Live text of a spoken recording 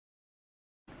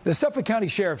The Suffolk County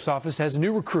Sheriff's Office has a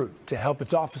new recruit to help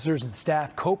its officers and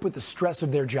staff cope with the stress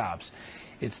of their jobs.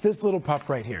 It's this little pup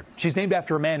right here. She's named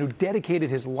after a man who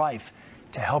dedicated his life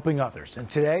to helping others. And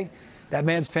today, that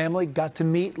man's family got to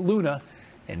meet Luna.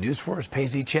 And News 4's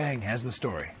Paisy Chang has the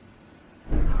story.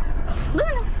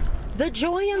 Luna! The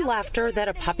joy and laughter that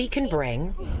a puppy can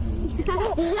bring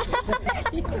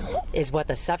is what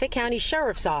the Suffolk County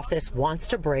Sheriff's Office wants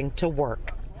to bring to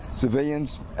work.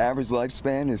 Civilians' average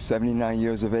lifespan is 79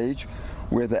 years of age,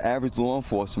 where the average law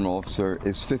enforcement officer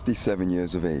is 57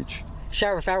 years of age.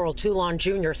 Sheriff Errol Toulon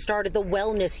Jr. started the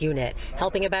wellness unit,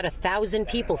 helping about 1,000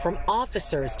 people from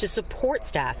officers to support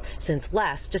staff since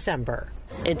last December.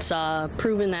 It's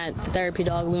proven that the therapy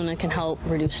dog Luna can help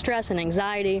reduce stress and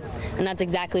anxiety, and that's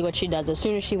exactly what she does. As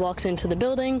soon as she walks into the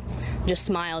building, just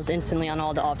smiles instantly on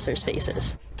all the officers'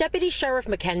 faces. Deputy Sheriff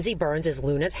Mackenzie Burns is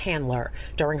Luna's handler.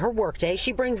 During her workday,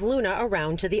 she brings Luna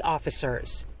around to the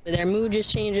officers. Their mood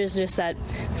just changes. Just that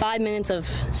 5 minutes of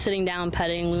sitting down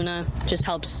petting Luna just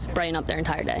helps brighten up their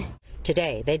entire day.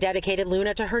 Today, they dedicated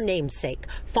Luna to her namesake,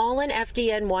 fallen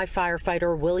FDNY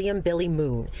firefighter William Billy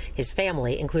Moon. His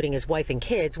family, including his wife and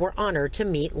kids, were honored to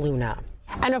meet Luna.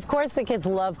 And of course, the kids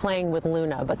love playing with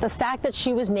Luna, but the fact that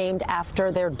she was named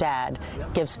after their dad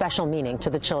gives special meaning to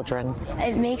the children.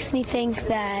 It makes me think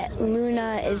that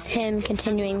Luna is him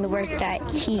continuing the work that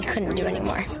he couldn't do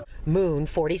anymore. Moon,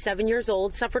 47 years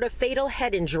old, suffered a fatal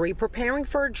head injury preparing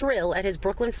for a drill at his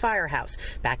Brooklyn firehouse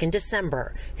back in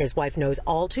December. His wife knows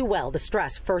all too well the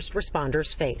stress first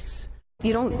responders face.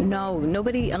 You don't know,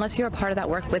 nobody, unless you're a part of that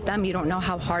work with them, you don't know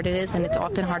how hard it is, and it's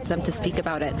often hard for them to speak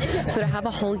about it. So to have a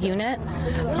whole unit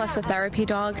plus a therapy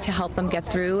dog to help them get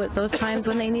through those times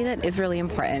when they need it is really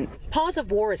important. Paws of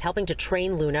War is helping to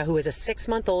train Luna, who is a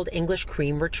 6-month-old English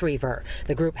cream retriever.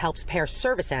 The group helps pair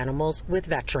service animals with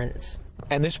veterans.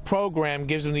 And this program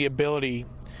gives them the ability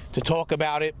to talk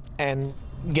about it and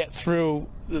get through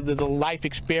the life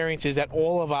experiences that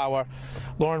all of our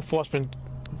law enforcement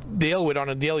deal with on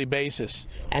a daily basis.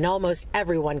 And almost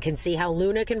everyone can see how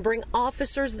Luna can bring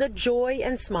officers the joy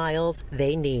and smiles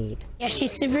they need. Yeah,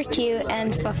 she's super cute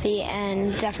and fluffy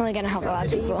and definitely going to help a lot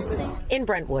of people. In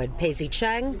Brentwood, Paisy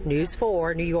Chang, News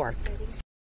 4, New York.